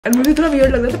और मुझे थोड़ा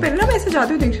वियर्ड लग रहा था पहले ना, मैं ऐसे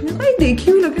जाती हूँ देखने में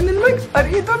देखी हुई लग रही है,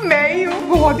 अरे ये तो मैं ही हूँ।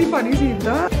 बहुत ही फनी सीन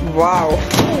था। Wow,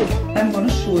 I am gonna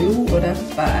show you what I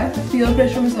pack. Peer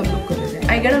pressure में सब लोग कर रहे हैं।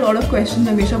 I get a lot of questions,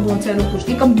 हमेशा बहुत सारे लोग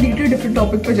पूछते हैं। कंप्लीटली डिफरेंट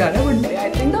टॉपिक पे जा रहा है, but I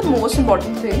think the most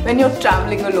important thing when you are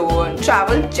travelling alone,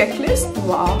 travel checklist.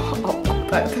 Wow,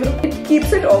 it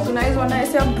keeps it organized, वरना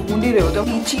ऐसे आप ढूंढ ही रहे हो तो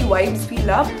peachy vibes feel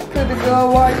up. Kritika,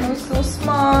 why are you so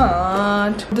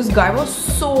smart? This guy was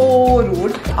so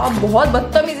rude. आप बहुत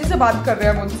बदतमीजी से बात कर रहे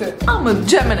हैं मुझसे। I'm a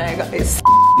Gemini guys.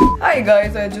 Hi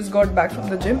guys, I just got back from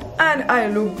the gym and I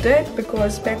look dead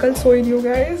because मैं कल सोई नहीं हूँ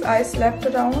guys. I slept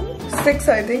around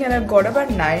 6 I think and I got up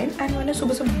at 9 and मैंने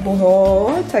सुबह से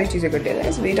बहुत सारी चीजें कर लिया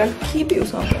guys. Wait, I'll keep you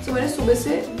some. So मैंने सुबह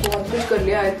से बहुत कुछ कर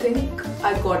लिया. I think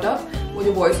I got up.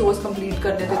 मुझे वॉइस ओवर्स कंप्लीट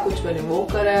करने थे कुछ, मैंने वो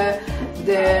करा है.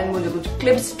 देन मुझे कुछ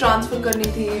क्लिप्स ट्रांसफर करनी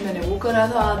थी, मैंने वो करा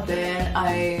था. Then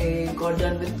I got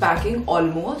done with packing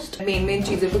almost. Main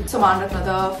चीजें, कुछ सामान रखना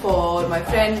था फॉर माय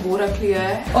फ्रेंड, वो रख लिया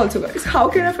है. Also guys, how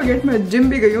can I forget, मैं जिम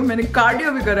भी गई हूँ, मैंने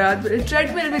कार्डियो भी करा है,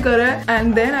 ट्रेडमिल भी करा है.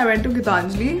 And then I went to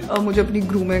Geetanjali. मुझे अपनी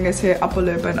ग्रूमिंग ऐसे अपर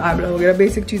लिप एंड आईब्रो वगैरह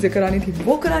बेसिक चीजें करानी थी,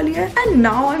 वो करा लिया है. And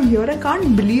now I am here. I can't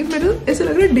believe, मेरे ऐसे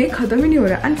लग रहा है डे खत्म ही नहीं हो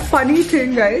रहा है. एंड फनी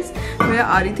थिंग गाइस, मैं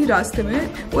आ रही थी रास्ते में,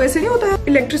 वो ऐसे नहीं होता है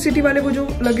इलेक्ट्रिसिटी वाले वो जो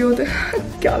लगे होते हैं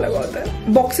क्या लगा होता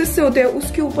है, बॉक्सेस से होते हैं,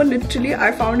 उसके ऊपर literally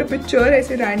I found a picture.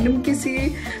 ऐसे रैंडम किसी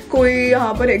कोई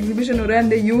यहाँ पर एग्जीबिशन हो रहा है and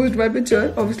they used my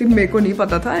picture. Obviously मेरे को नहीं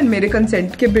पता था एंड मेरे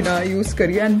कंसेंट के बिना यूज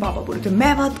करिए. एंड पापा बोले थे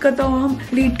मैं बात करता हूँ, हम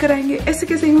लीड कराएंगे, ऐसे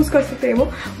कैसे यूज कर सकते हैं वो.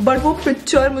 बट वो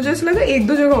पिक्चर मुझे ऐसा लगा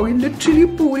 1-2 जगह होगी, लिटरली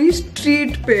पूरी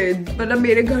स्ट्रीट पे. मतलब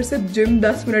मेरे घर से जिम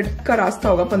 10 मिनट का रास्ता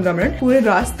होगा, 15 मिनट. पूरे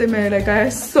रास्ते में like I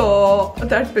saw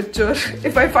that picture.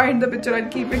 If I find the picture I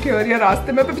keep it here. या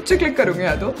रास्ते में पिक्चर क्लिक करूंगी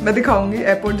या तो मैं दिखाऊंगी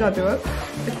एयरपोर्ट जाते वक्त.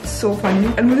 It's so funny.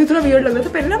 एंड मुझे थोड़ा वियर्ड लग रहा था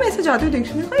पहले ना, मैं ऐसे जाती हूँ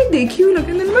देखने में देखी हुई लग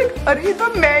रही है, अरे ये तो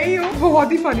मैं ही हूँ.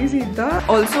 बहुत ही फनी सीन था.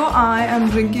 Also I am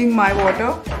drinking my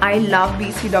water. I love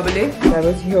BCAA. I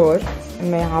was here,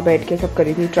 मैं यहाँ बैठ के सब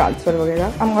करी थी ट्रांसफर वगैरह.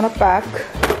 I am gonna pack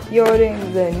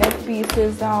earrings and neck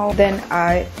pieces now. Then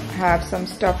I have some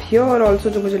stuff here also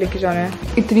जो मुझे लेके जाना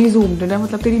है. इतनी zoomed in है,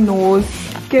 मतलब तेरी nose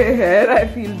के hair I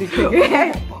feel दिखेंगे.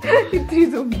 इतनी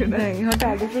zoomed in है.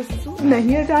 हटा दे फिर सिसु.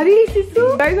 नहीं हटा रही सिसु.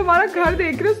 गाइस हमारा घर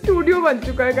देख रहे हो, स्टूडियो बन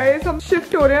चुका है गाइस. हम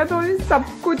शिफ्ट हो रहे हैं तो सब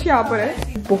कुछ यहाँ पर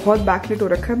है. बहुत बैकलिट हो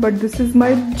रखा है but this is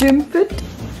my gym fit.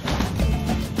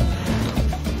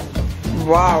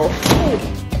 Wow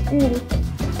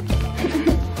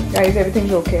guys,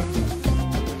 everything okay.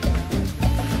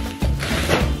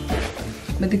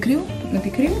 मैं दिख रही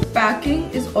हूँ.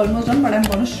 Packing is almost done but I am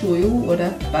gonna show you what I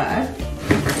packed.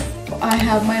 I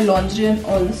have my laundry and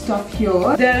all the stuff here.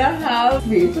 Then I have,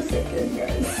 wait a second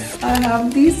guys, I have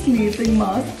these sleeping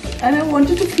masks and I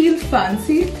wanted to feel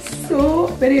fancy, so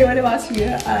मैंने ये वाले mask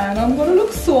लिया and I'm gonna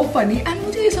look so funny. And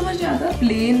मुझे ये समझ नहीं आता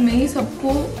plane में ही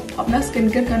सबको अपना स्किन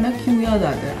केयर करना क्यों याद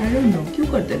आता है. आई डोंट नो क्यों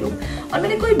करते लोग. और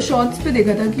मैंने कोई शॉर्ट्स पे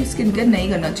देखा था कि स्किन केयर नहीं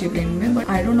करना चाहिए प्लेन में, but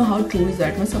I don't know how true is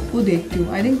that. मैं सबको देखती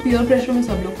हूँ. आई थिंक पीयर प्रेशर में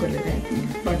सब लोग कर लेते हैं.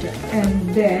 But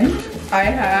and then I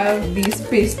have these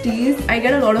pasties. I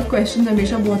get a lot of questions.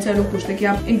 हमेशा बहुत सारे लोग पूछते हैं कि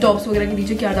आप इन टॉप्स वगैरह के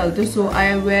नीचे क्या डालते हो. So I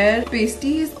wear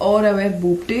pasties or I wear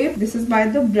boob tape. This is by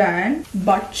the brand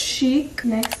Butt Chic.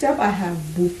 Next up I have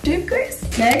boob tape guys.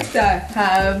 Next I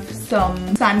have some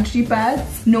sanitary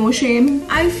pads. No shame.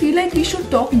 I feel like we should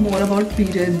talk more about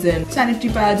periods and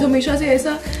sanitary pads. हमेशा से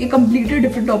ऐसा ये completely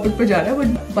different topic पे जा रहा है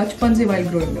but बचपन से while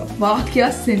growing up. वाह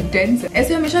क्या sentence है.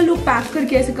 ऐसे हमेशा लोग पैक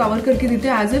करके ऐसे कवर करके देते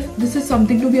हैं as if this is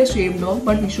something to be ashamed of,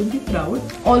 but we should be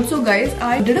proud. Also guys,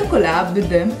 I did a collab with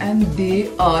them and they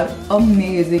are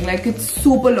amazing. Like it's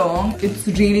super long, it's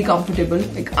really comfortable.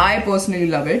 Like I personally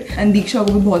love it and Diksha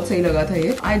को भी बहुत सही लगा था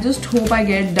ये. I just hope I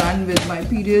get done with my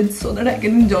periods so that I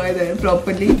can enjoy them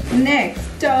properly.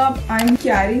 Next up, I'm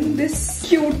carrying this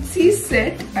cutesy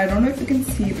set. I don't know if you can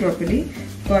see properly,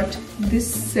 but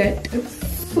this set is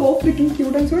so freaking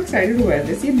cute. I'm so excited to wear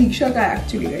this. ये दीक्षा का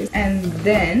actually guys. And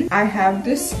then I have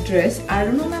this dress. I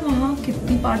don't know मैं वहाँ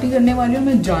कितनी party करने वाली हूँ,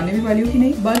 मैं जाने भी वाली हूँ कि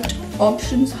नहीं, but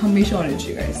options हमेशा होने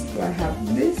चाहिए guys. So I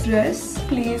have this dress.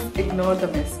 Please ignore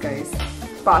the mess guys.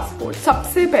 Passport.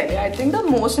 सबसे पहले I think the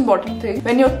most important thing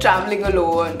when you're traveling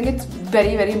alone, it's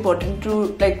very important to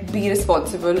like be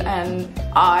responsible and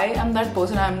I am that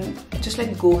person. I'm just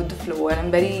like go with the flow and I'm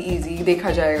very easy.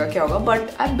 देखा जाएगा क्या होगा,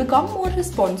 but I've become more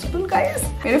responsible guys.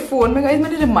 मेरे phone में guys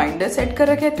मैंने reminder set कर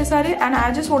रखे इतने सारे and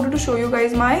I just wanted to show you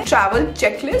guys my travel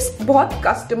checklist. बहुत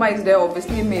customized है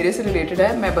obviously, ये मेरे से related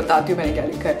है. मैं बताती हूँ मैंने क्या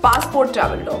लिखा है. Passport,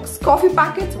 travel docs, coffee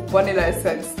packets, vanilla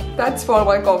essence. That's for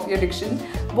my coffee addiction.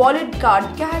 wallet, card,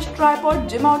 cash, tripod,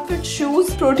 gym outfit,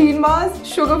 shoes, protein bars,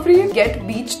 sugar free, get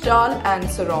beach towel and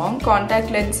sarong,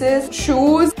 contact lenses,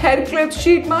 shoes, hair clips,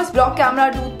 sheet mask, block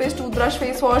camera, toothpaste, toothbrush,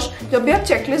 face wash. जब भी आप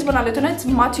checklist बना लेते हो ना, it's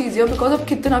much easier because अब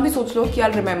कितना भी सोच लो कि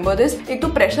I'll remember this, एक तो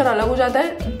pressure अलग हो जाता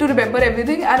है to remember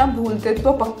everything and आप भूलते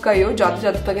तो पक्का ही हो, जाते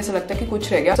जाते तक ऐसा लगता है कि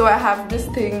कुछ रह गया. So I have this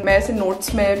thing, मैं ऐसे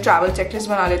notes में travel checklist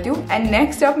बना लेती हूँ. And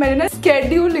next up मैंने ना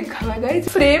schedule लिखा है guys,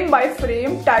 frame by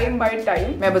frame, time by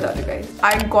time. मैं बता दूँ guys,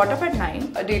 I got up at 9,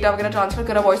 data वगैरह transfer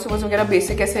करा, voice overs वगैरह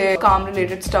basic ऐसे काम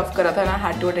related stuff करा था ना,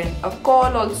 had to attend a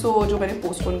call also जो मैंने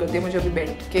postpone कर दिया, मुझे अभी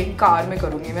बैठ के कार में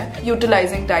करूंगी मैं,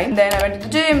 utilizing time. Then I went to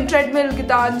the gym, treadmill,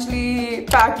 Gitanjali,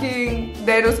 packing.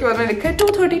 Then उसके बाद मैंने लिखा है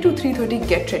 2:30 to 3:30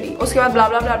 get ready. उसके बाद blah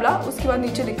blah blah blah. उसके बाद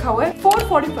नीचे लिखा हुआ है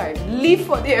 4:45 leave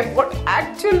for the airport.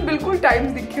 Actual बिल्कुल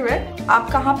times लिखे हुए हैं. आप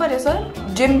कहाँ पर है सर?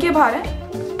 जिम के बाहर है?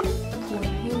 फोन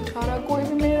नहीं उठा रहा कोई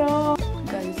भी मेरा.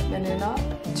 Guys मैंने ना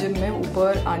जिम में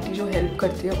ऊपर आंटी जो हेल्प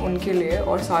करती है उनके लिए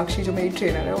और साक्षी जो मेरी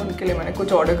ट्रेनर है उनके लिए मैंने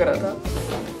कुछ ऑर्डर करा था.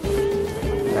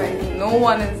 No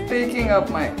one is picking up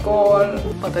my call.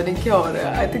 पता नहीं क्या हो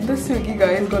रहा है. I think the Swiggy guy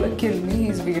is gonna kill me.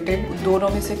 He's waiting. दोनों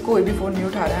में से कोई भी फोन नहीं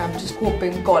उठा रहा है. I'm just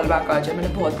hoping call back आ जाए.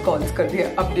 मैंने बहुत calls कर दिया.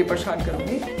 अब नहीं परेशान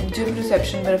करूँगी. जिम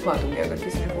रिसेप्शन में रखवा दूँगी अगर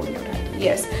किसी ने फोन नहीं उठाया.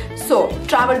 Yes. So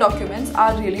travel documents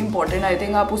are really important. I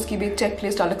think आप उसकी भी एक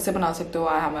checklist अलग से बना सकते हो.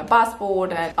 I have my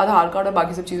passport and Aadhaar card और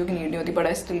बाकी सब चीज़ों की नीड नहीं होती, but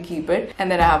I still keep it.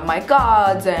 And then I have my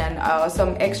cards and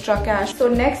some extra cash. So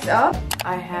next up,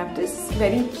 I have this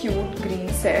very cute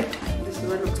green set. This is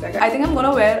what it looks like. I think I'm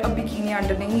gonna wear a bikini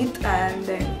underneath, and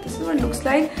then this is what it looks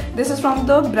like. This is from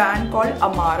the brand called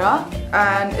Amara,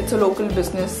 and it's a local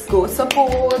business. Go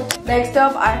support. Next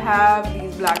up, I have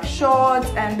these black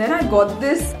shorts, and then I got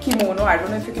this kimono. I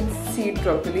don't know if you can see it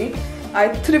properly. I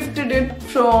thrifted it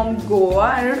from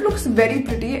Goa and it looks very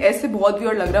pretty. ऐसे बहुत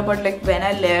weird लग रहा, but like when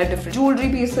I layer different jewelry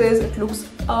pieces, it looks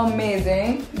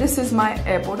amazing. This is my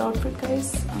airport outfit,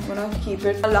 guys. I'm gonna keep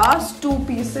it. The last two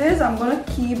pieces, I'm gonna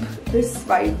keep this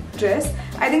white dress.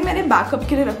 I think मैंने backup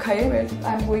के लिए रखा है.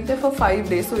 I'm going there for 5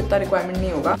 days, so इतना requirement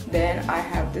नहीं होगा. Then I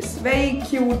have this very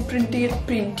cute printed.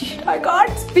 I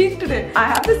can't speak today. I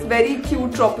have this very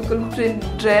cute tropical print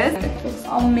dress. And it looks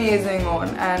amazing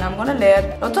on, and I'm gonna layer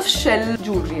lots of shell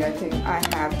jewelry. I think I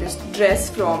have this dress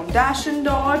from Dash and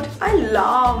Dot. I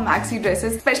love maxi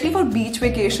dresses, especially for beach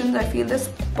vacations. I feel this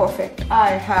perfect. I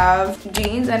have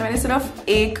jeans, and मैंने सिर्फ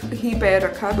एक ही pair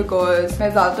रखा because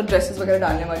मैं ज़्यादातर dresses वगैरह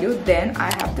डालने वाली हूँ. Then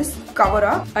I have this cover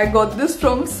up. I got this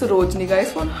from Sarojini,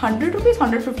 guys, for 100 rupees,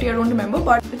 150, I don't remember,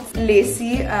 but it's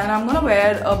lacy, and I'm gonna wear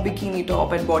a bikini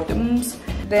top and bottoms.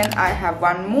 Then I have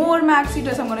one more maxi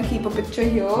dress. I'm gonna keep a picture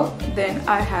here. Then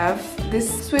I have this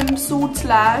swimsuit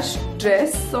slash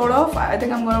dress, sort of. I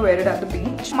think I'm gonna wear it at the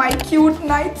beach. My cute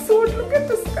night suit. Look at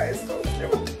this, guys, so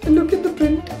cute. Look at the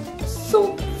print. So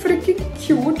freaking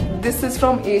cute. This is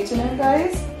from H&M,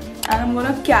 guys. And I'm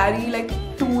gonna carry like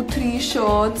 2-3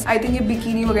 shirts. I think ये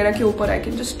bikini वगैरह के ऊपर I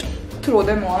can just throw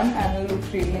them on and it'll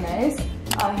look really nice.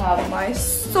 I have my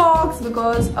socks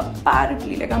because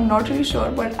apparently, like, I'm not really sure,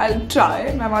 but I'll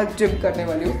try. मैं आज gym करने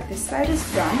वाली हूँ. This side is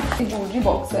done. ये jewelry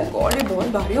box है. God, ये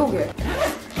बहुत भारी हो गया.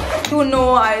 You know,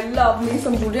 I love me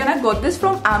some jewelry, and I got this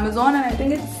from Amazon, and I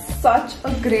think it's such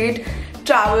a great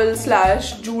travel slash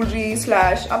jewelry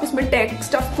slash आप इसमें tech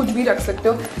stuff कुछ भी रख सकते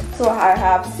हो. So I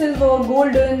have silver,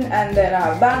 golden, and then I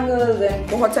have bangles,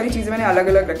 and बहुत सारी चीजें मैंने अलग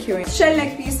अलग रखी हुई हैं. Shell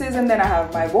neck pieces, and then I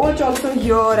have my watch also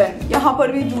here, and यहाँ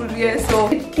पर भी jewelry है. So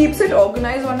it keeps it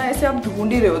organized, वरना ऐसे आप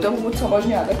ढूंढ ही रहे होते हो, कुछ समझ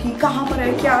नहीं आता कि कहाँ पर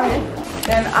है क्या है.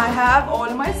 Then I have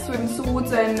all my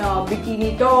swimsuits and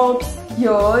bikini tops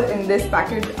here in this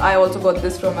packet. I also got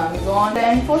this from Amazon.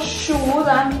 Then for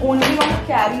shoes, I'm only gonna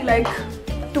carry like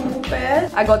 2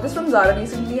 pairs. I got this from Zara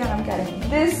recently, and I'm carrying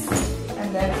this.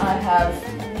 And then I have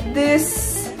this.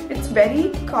 It's very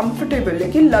comfortable.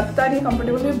 लेकिन लगता नहीं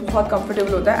comfortable, ये बहुत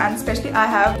comfortable होता है. And especially I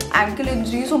have ankle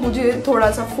injury, so मुझे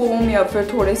थोड़ा सा foam या फिर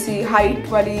थोड़ी सी height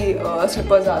वाली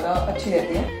slippers ज़्यादा अच्छी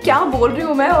रहती हैं. क्या बोल रही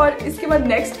हूँ मैं, और इसके बाद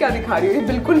next क्या दिखा रही हूँ, ये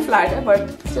बिल्कुल flat है,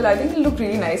 but still I think it look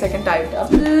really nice. I can tie it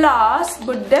up. Last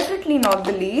but definitely not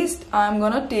the least, I'm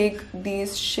gonna take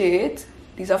these shades.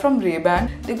 These are from Ray-Ban.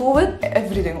 They go with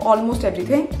everything, almost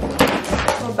everything.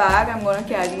 For bag, I'm gonna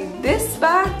carry this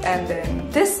bag and then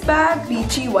this bag.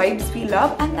 Beachy vibes we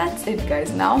love, and that's it,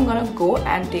 guys. Now I'm gonna go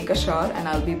and take a shower, and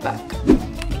I'll be back.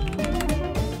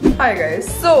 Hi guys,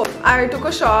 so I took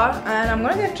a shower and I'm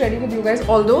gonna get ready with you guys.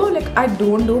 Although like I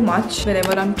don't do much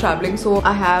whenever I'm traveling, so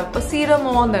I have a serum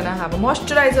on, then I have a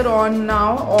moisturizer on.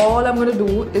 Now all I'm gonna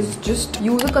do is just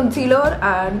use a concealer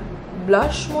and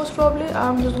blush. Most probably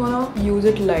I'm just gonna use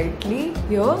it lightly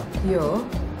here, here,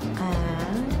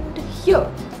 and here.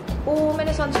 Oh,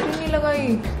 मैंने sunscreen नहीं लगाई.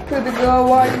 Kritika,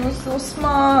 why are you so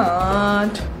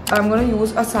smart? I'm gonna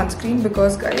use a sunscreen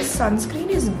because guys,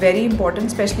 sunscreen is very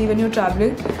important, especially when you're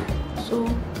traveling. So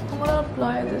I'm gonna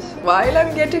apply this. While I'm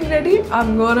getting ready,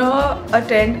 I'm gonna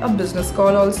attend a business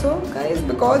call also, guys,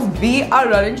 because we are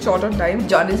running short on time.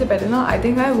 जाने से पहले ना, I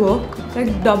think I work like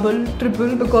double,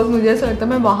 triple because मुझे ऐसा लगता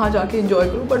है मैं वहाँ जाके enjoy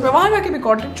करूँ. But मैं वहाँ जाके भी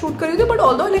content shoot कर रही थी. But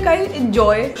although like I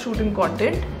enjoy shooting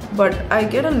content, but I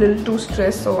get a little too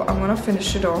stressed, so I'm gonna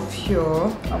finish it off here.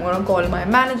 I'm gonna call my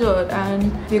manager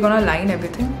and we're gonna line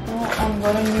everything. I'm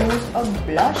gonna use a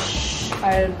blush.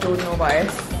 I don't know why I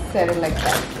said it like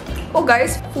that. Oh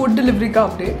guys, food delivery का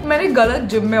update. मैंने गलत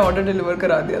gym में order deliver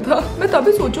करा दिया था. मैं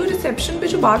तभी सोचूं रिसेप्शन पे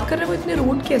जो बात कर रहे हैं वो इतने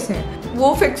रूड कैसे हैं.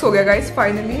 वो फिक्स हो गया guys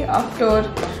finally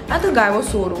after. And the guy was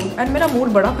so rude and मेरा मूड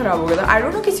बड़ा खराब हो गया था. आई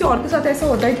डोंट नो किसी और के साथ ऐसा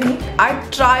होता है कि नहीं. I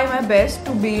try my best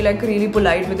to be like really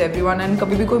polite with everyone. And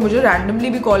कभी भी कोई मुझे रैंडमली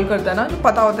भी कॉल करता है ना, जो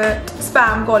पता होता है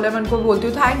स्पैम कॉल है, मैं उनको बोलती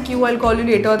हूँ thank you, I call you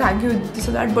later, thank you this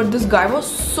that. But this guy was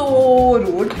so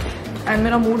rude and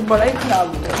मेरा मूड बड़ा ही खराब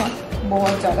हो गया था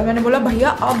बहुत ज़्यादा. मैंने बोला भैया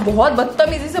आप बहुत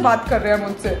बदतमीजी से बात कर रहे हैं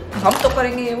मुझसे, हम तो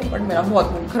करेंगे ये वो. बट मेरा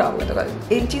बहुत मूड खराब हुआ था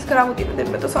कल. एक चीज़ खराब होती है दिन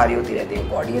में तो सारी होती रहती है.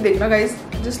 बॉडी ये देखना guys,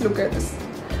 just look at this.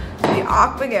 ये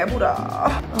आँख पे गया पूरा.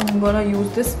 I'm gonna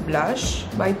use this blush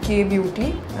by K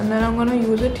Beauty and then I'm gonna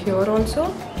use it here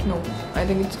also. No, I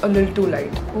think it's a little too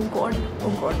light. Oh god,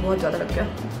 बहुत ज़्यादा लग गया.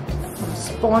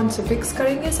 Sponge से फिक्स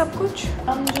करेंगे सब कुछ.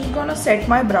 I'm just gonna set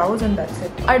my brows and that's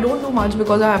it. I don't do much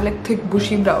because I have like thick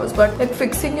bushy brows, but like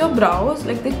fixing your brows,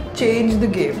 like they change the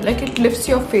game. Like it lifts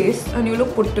your face and you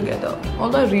look put together.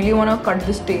 Although I really wanna cut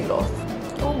this tail off.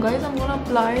 Oh guys, I'm gonna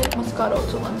apply mascara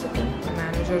also. 1 second. My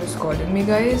manager is calling me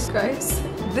guys.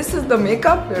 This is the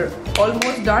makeup. We're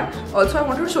almost done. Also, I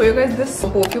wanted to show you guys this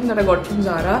perfume that I got from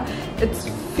Zara. It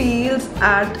feels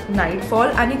at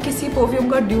nightfall and ये किसी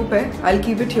perfume का dupe है. I'll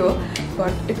keep it here,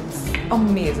 but it's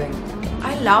amazing.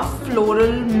 I love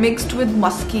floral mixed with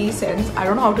musky scents. I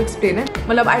don't know how to explain it.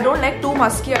 मतलब I don't like too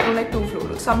musky, I don't like too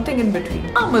floral. Something in between.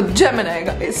 I'm a Gemini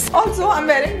guys. Also, I'm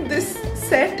wearing this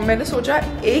set. मैंने सोचा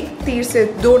एक तीर से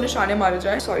 2 निशाने मारे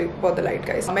जाए. Sorry for the light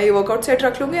guys. मैं ये वर्कआउट सेट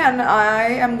रख लूँगी and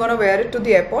I am gonna wear it to the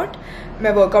airport.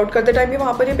 मैं वर्कआउट करते टाइम भी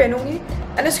वहाँ पर ये पहनूंगी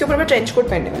एंड इसके ऊपर मैं ट्रेंच कोट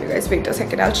पहनने वाली guys. Wait a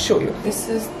second, I will show you. This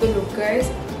is the look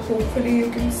guys. Hopefully you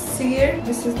can see it.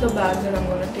 This is the bag that I am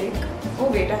gonna take. Oh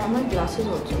wait, I have my glasses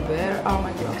also. Where are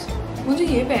my glasses? मुझे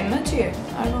ये पहनना चाहिए.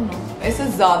 I don't know, ऐसे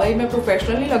ज़्यादा ही मैं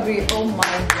professionally लग रही है. Oh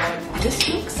my God, this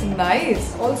looks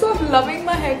nice. Also I am loving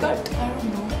my hair cut. I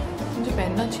don't know मुझे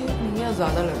पहनना चाहिए नहीं है,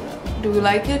 ज़्यादा लग रहा है. Do you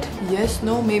like it? Yes,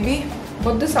 no, may be.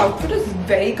 But this outfit is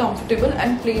very comfortable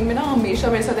and plane में ना हमेशा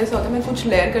मेरे साथ ऐसा होता है मैं कुछ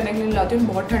लेयर करने के लिए लाती हूँ,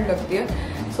 बहुत ठंड लगती है.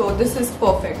 So this is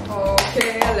perfect. Okay,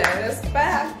 let us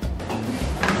pack.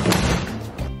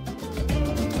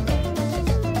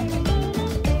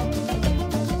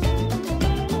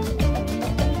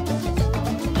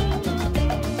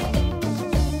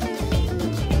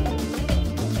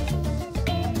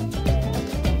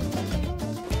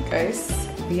 Guys,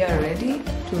 we are ready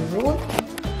to roll.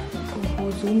 Oh,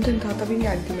 zoomed in था तभी नहीं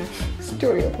आई थी मैं.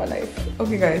 Story of my life.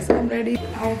 Okay guys, I'm ready.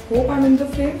 I hope I'm in the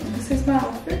frame. This is my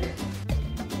outfit.